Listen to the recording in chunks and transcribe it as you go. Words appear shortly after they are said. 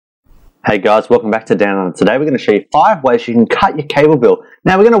Hey guys, welcome back to Down On. Today we're going to show you 5 ways you can cut your cable bill.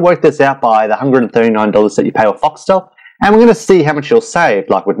 Now we're going to work this out by the $139 that you pay with Foxtel, and we're going to see how much you'll save.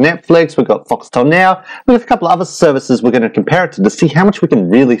 Like with Netflix, we've got Foxtel Now, we have a couple of other services we're going to compare it to see how much we can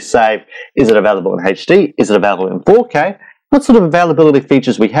really save. Is it available in HD? Is it available in 4K? What sort of availability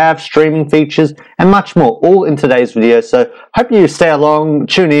features we have, streaming features, and much more, all in today's video. So hope you stay along,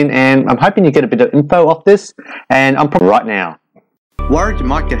 tune in, and I'm hoping you get a bit of info off this, and I'm probably right now. Worried you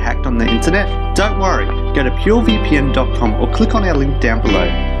might get hacked on the internet? Don't worry, go to purevpn.com or click on our link down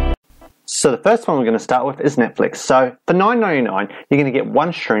below. So the first one we're going to start with is Netflix. So for $9.99 you're going to get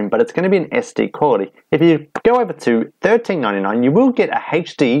one stream, but it's going to be in SD quality. If you go over to $13.99 you will get a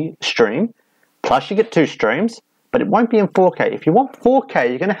HD stream, plus you get 2 streams, but it won't be in 4K. If you want 4K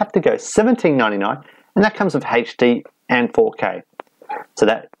you're going to have to go $17.99, and that comes with HD and 4K.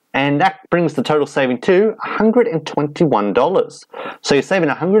 And that brings the total saving to $121. So you're saving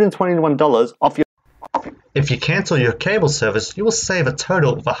 $121 off your... If you cancel your cable service, you will save a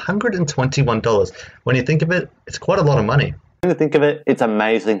total of $121. When you think of it, it's quite a lot of money. When you think of it, it's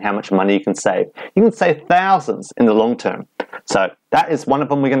amazing how much money you can save. You can save thousands in the long term. So that is one of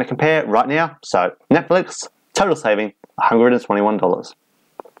them we're going to compare right now. So Netflix, total saving, $121.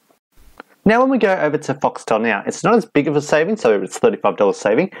 Now when we go over to Foxtel Now, it's not as big of a saving, so it's $35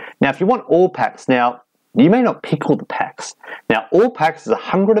 saving. Now if you want all packs, now you may not pick all the packs. Now all packs is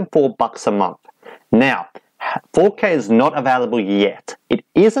 $104 a month. Now 4K is not available yet. It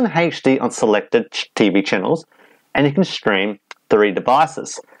is in HD on selected TV channels, and you can stream 3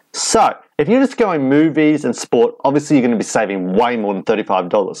 devices. So if you're just going movies and sport, obviously you're going to be saving way more than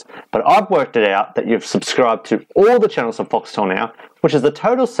 $35. But I've worked it out that you've subscribed to all the channels on Foxtel Now, which is the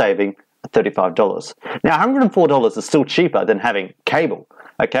total saving $35. Now $104 is still cheaper than having cable.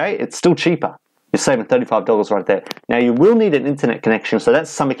 Okay, it's still cheaper. You're saving $35 right there. Now you will need an internet connection, so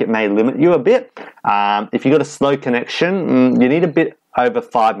that's something it may limit you a bit. If you've got a slow connection, you need a bit over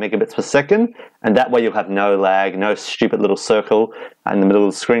 5 megabits per second, and that way you'll have no lag, no stupid little circle in the middle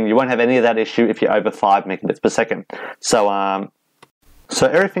of the screen. You won't have any of that issue if you're over 5 megabits per second. So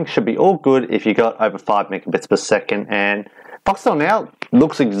everything should be all good if you got over 5 megabits per second. And Foxtel Now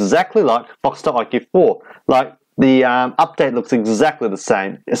looks exactly like Foxtel IQ 4. Like the update looks exactly the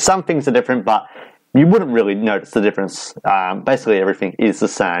same. Some things are different, but you wouldn't really notice the difference. Basically everything is the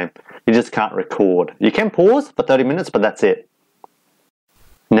same. You just can't record. You can pause for 30 minutes, but that's it.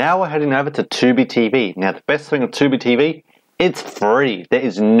 Now we're heading over to Tubi TV. Now the best thing of Tubi TV, it's free. There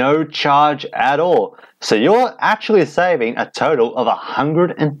is no charge at all. So you're actually saving a total of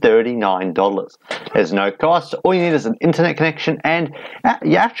 $139. There's no cost. All you need is an internet connection, and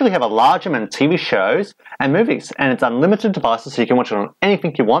you actually have a large amount of TV shows and movies, and it's unlimited devices, so you can watch it on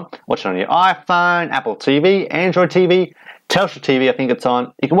anything you want. Watch it on your iPhone, Apple TV, Android TV, Telstra TV, I think it's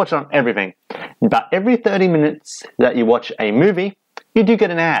on. You can watch it on everything. But every 30 minutes that you watch a movie, you do get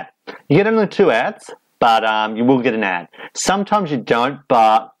an ad. You get only 2 ads, but you will get an ad. Sometimes you don't,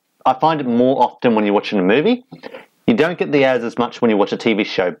 but I find it more often when you're watching a movie. You don't get the ads as much when you watch a TV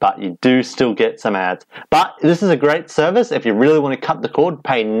show, but you do still get some ads. But this is a great service if you really want to cut the cord,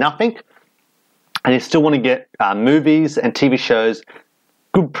 pay nothing, and you still want to get movies and TV shows,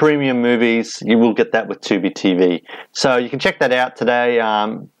 good premium movies. You will get that with Tubi TV. So you can check that out today.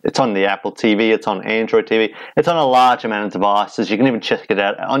 It's on the Apple TV, it's on Android TV, it's on a large amount of devices. You can even check it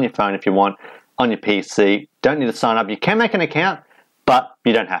out on your phone if you want, on your PC. Don't need to sign up. You can make an account, but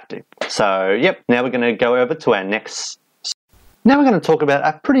you don't have to. So, yep, now we're going to go over to our next. Now we're going to talk about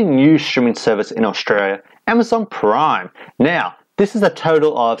a pretty new streaming service in Australia, Amazon Prime. Now, this is a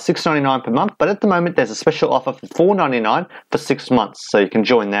total of $6.99 per month, but at the moment there's a special offer for $4.99 for 6 months. So you can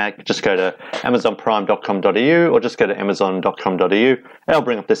join that. Just go to amazonprime.com.au or just go to amazon.com.au. It'll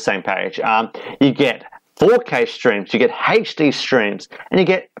bring up this same page. You get 4K streams, you get HD streams, and you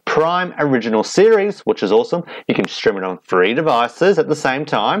get Prime Original Series, which is awesome. You can stream it on 3 devices at the same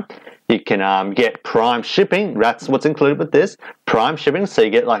time. You can get Prime shipping. That's what's included with this. Prime shipping, so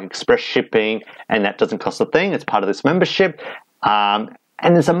you get like express shipping, and that doesn't cost a thing. It's part of this membership. And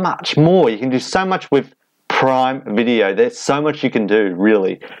there's a much more. You can do so much with Prime Video. There's so much you can do,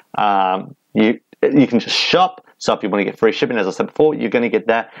 really. You can just shop. So if you want to get free shipping, as I said before, you're going to get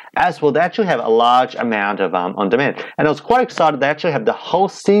that as well. They actually have a large amount of on demand. And I was quite excited. They actually have the whole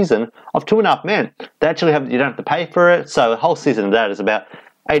season of 2.5 Men. They actually have, you don't have to pay for it. So the whole season of that is about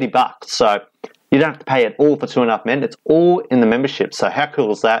 $80. So you don't have to pay at all for 2.5 Men. It's all in the membership. So how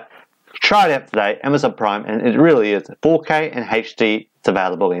cool is that? Try it out today, Amazon Prime, and it really is 4K and HD. It's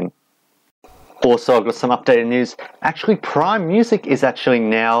available in. Also, I've got some updated news. Actually, Prime Music is actually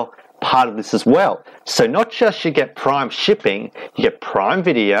now part of this as well. So not just you get Prime shipping, you get Prime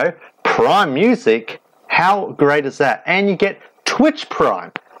Video, Prime Music. How great is that? And you get Twitch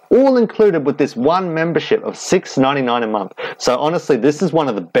Prime, all included with this one membership of $6.99 a month. So honestly, this is one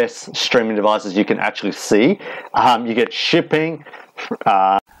of the best streaming devices you can actually see. You get shipping,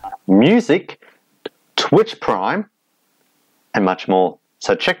 music, Twitch Prime, and much more.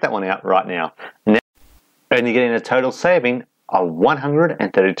 So check that one out right now. And you're getting a total saving of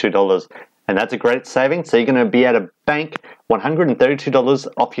 $132. And that's a great saving. So you're going to be able to bank $132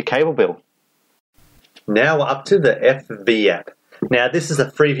 off your cable bill. Now we're up to the FV app. Now this is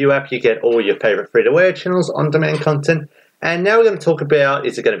a Freeview app. You get all your favorite free-to-air channels, on-demand content. And now we're going to talk about,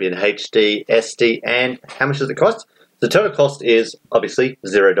 is it going to be in HD, SD, and how much does it cost? The total cost is obviously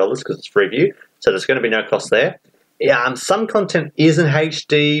 $0 because it's Freeview. So there's going to be no cost there. Some content is in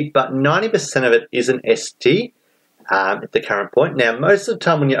HD, but 90% of it is in SD at the current point. Now, most of the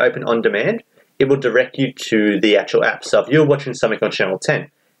time when you open On Demand, it will direct you to the actual app. So if you're watching something on channel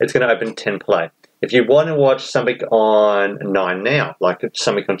 10, it's going to open 10 Play. If you want to watch something on 9 Now, like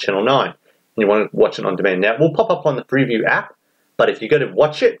something on channel 9, and you want to watch it on demand now, it will pop up on the Freeview app, but if you go to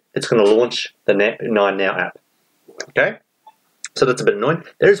watch it, it's going to launch the 9 Now app. Okay? So that's a bit annoying.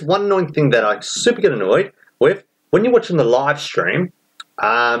 There's one annoying thing that I super get annoyed with. When you're watching the live stream,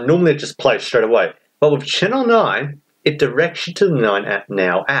 normally it just plays straight away. But with Channel 9, it directs you to the 9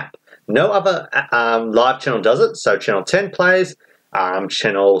 Now app. No other live channel does it. So Channel 10 plays,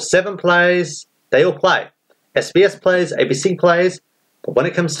 Channel 7 plays, they all play. SBS plays, ABC plays, but when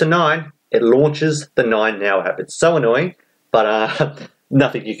it comes to 9, it launches the 9 Now app. It's so annoying, but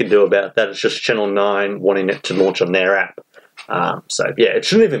nothing you can do about that. It's just Channel 9 wanting it to launch on their app. So yeah, it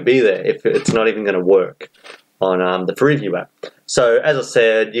shouldn't even be there if it's not even going to work on the Freeview app. So as I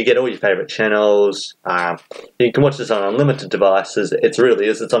said, you get all your favorite channels. You can watch this on unlimited devices. It really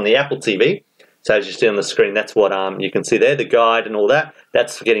is. It's on the Apple TV. So as you see on the screen, that's what you can see there, the guide and all that.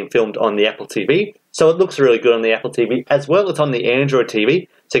 That's getting filmed on the Apple TV. So it looks really good on the Apple TV as well. It's on the Android TV,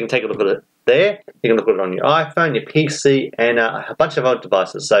 so you can take a look at it there. You can look at it on your iPhone, your PC, and a bunch of other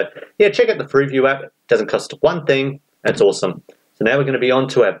devices. So yeah, check out the Freeview app. It doesn't cost one thing. It's awesome. So now we're going to be on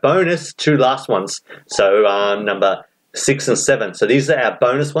to our bonus two last ones. So number 6 and 7. So these are our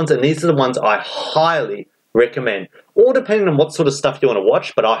bonus ones, and these are the ones I highly recommend. All depending on what sort of stuff you want to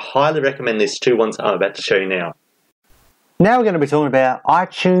watch, but I highly recommend these two ones I'm about to show you now. Now we're going to be talking about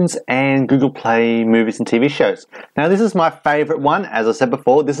iTunes and Google Play movies and TV shows. Now this is my favorite one. As I said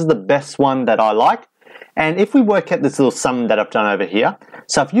before, this is the best one that I like. And if we work out this little sum that I've done over here,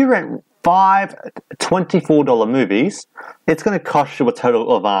 so if you rent 5 $24 movies, it's going to cost you a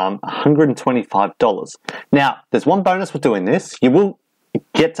total of $125. Now, there's one bonus with doing this. You will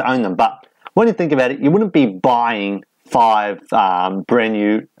get to own them, but when you think about it, you wouldn't be buying 5 brand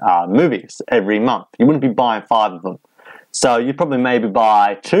new movies every month. You wouldn't be buying 5 of them. So you'd probably maybe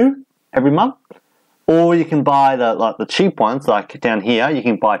buy 2 every month. Or you can buy the cheap ones, like down here. You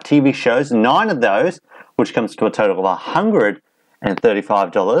can buy TV shows, 9 of those, which comes to a total of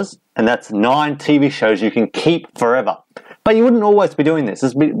 $135, and that's 9 TV shows you can keep forever. But you wouldn't always be doing this.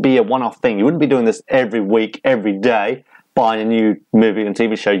 This would be a one-off thing. You wouldn't be doing this every week, every day, buying a new movie and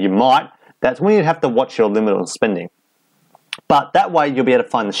TV show. You might. That's when you'd have to watch your limit on spending. But that way you'll be able to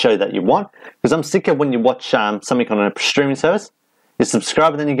find the show that you want. Because I'm sick of when you watch something on a streaming service, you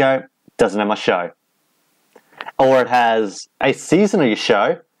subscribe and then you go, doesn't have my show. Or it has a season of your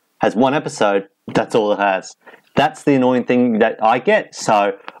show, has 1 episode, that's all it has. That's the annoying thing that I get.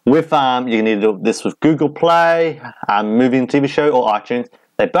 So with you can either do this with Google Play, movie and TV show, or iTunes.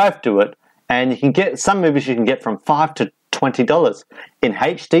 They both do it, and you can get some movies you can get from $5 to $20 in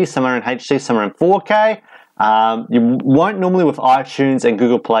HD. Some are in HD, some are in 4K. You won't normally with iTunes and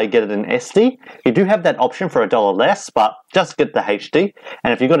Google Play get it in SD. You do have that option for $1 less, but just get the HD.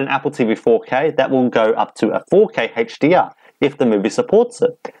 And if you've got an Apple TV 4K, that will go up to a 4K HDR if the movie supports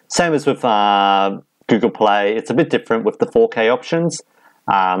it. Same as with Google Play. It's a bit different with the 4K options,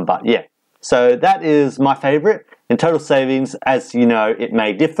 but yeah. So that is my favorite. In total savings, as you know, it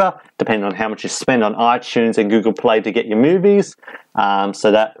may differ depending on how much you spend on iTunes and Google Play to get your movies. So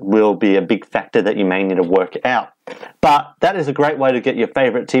that will be a big factor that you may need to work out. But that is a great way to get your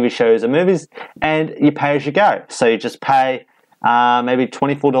favorite TV shows and movies, and you pay as you go. So you just pay maybe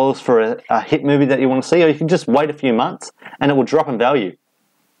 $24 for a hit movie that you want to see, or you can just wait a few months and it will drop in value.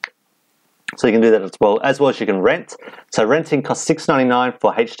 So you can do that as well as you can rent. So renting costs $6.99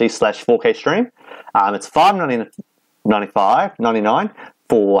 for HD/4K stream. It's $5.99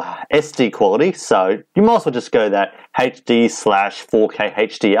 for SD quality. So you might as well just go that HD/4K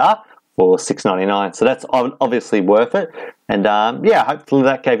HDR for $6.99. So that's obviously worth it. And yeah, hopefully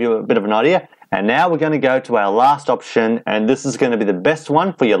that gave you a bit of an idea. And now we're going to go to our last option, and this is going to be the best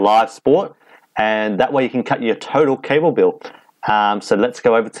one for your live sport, and that way you can cut your total cable bill. So let's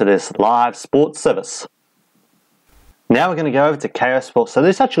go over to this live sports service. Now we're going to go over to KO Sports. So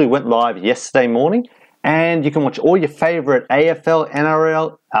this actually went live yesterday morning, and you can watch all your favorite AFL,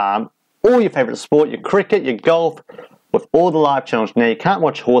 NRL, all your favorite sport, your cricket, your golf, with all the live channels. Now you can't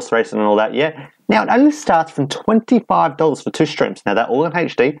watch horse racing and all that yet. Now it only starts from $25 for 2 streams. Now they're all in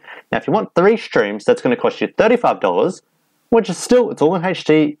HD. Now if you want 3 streams, that's going to cost you $35, which is still, it's all in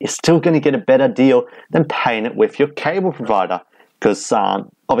HD. You're still going to get a better deal than paying it with your cable provider, because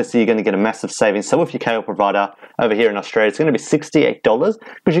obviously you're going to get a massive savings. So with your cable provider over here in Australia, it's going to be $68,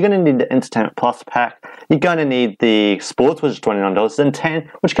 because you're going to need the Entertainment Plus pack. You're going to need the sports, which is $29, and $10,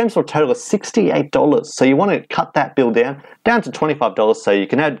 which comes to a total of $68. So you want to cut that bill down to $25, so you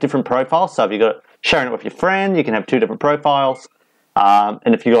can have different profiles. So if you've got sharing it with your friend, you can have 2 different profiles.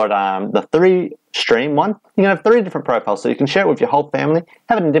 And if you got the 3 stream one, you can have 3 different profiles. So you can share it with your whole family,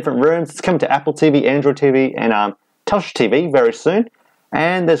 have it in different rooms. It's coming to Apple TV, Android TV, and Telstra TV very soon.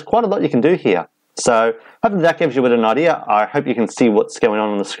 And there's quite a lot you can do here. So hopefully that gives you a bit of an idea. I hope you can see what's going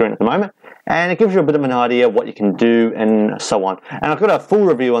on the screen at the moment. And it gives you a bit of an idea what you can do and so on. And I've got a full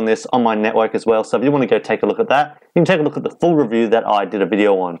review on this on my network as well. So if you want to go take a look at that, you can take a look at the full review that I did a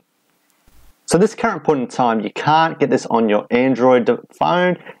video on. So this current point in time, you can't get this on your Android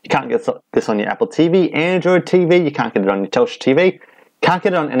phone. You can't get this on your Apple TV, Android TV. You can't get it on your Telstra TV. Can't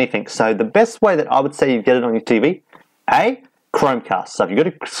get it on anything. So the best way that I would say you get it on your TV, A, Chromecast. So if you've got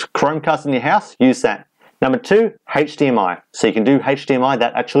a Chromecast in your house, use that. Number 2, HDMI. So you can do HDMI.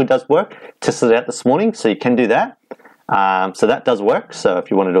 That actually does work. Tested it out this morning, so you can do that. So that does work. So if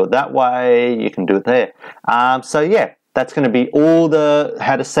you want to do it that way, you can do it there. So yeah, that's going to be all the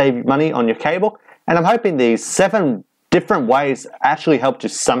how to save money on your cable. And I'm hoping these 7 different ways actually helped you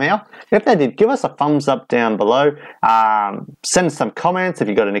somehow. If they did, give us a thumbs up down below. Send us some comments if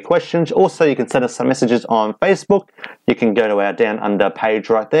you've got any questions. Also, you can send us some messages on Facebook. You can go to our Down Under page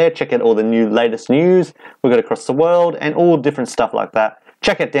right there. Check out all the latest news we've got across the world and all different stuff like that.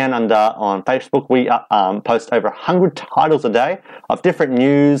 Check out Down Under on Facebook. We post over 100 titles a day of different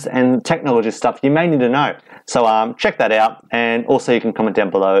news and technology stuff you may need to know. So check that out. And also you can comment down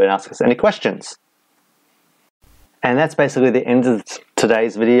below and ask us any questions. And that's basically the end of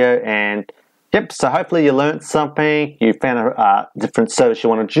today's video. And yep, so hopefully you learned something. You found a different service you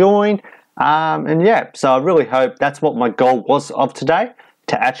want to join. And yeah, so I really hope that's what my goal was of today,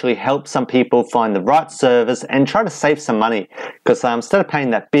 to actually help some people find the right service and try to save some money. Because instead of paying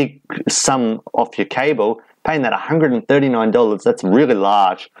that big sum off your cable, paying that $139, that's really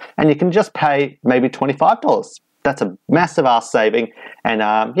large. And you can just pay maybe $25. That's a massive ass saving. And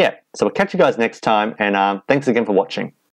yeah, so we'll catch you guys next time. And thanks again for watching.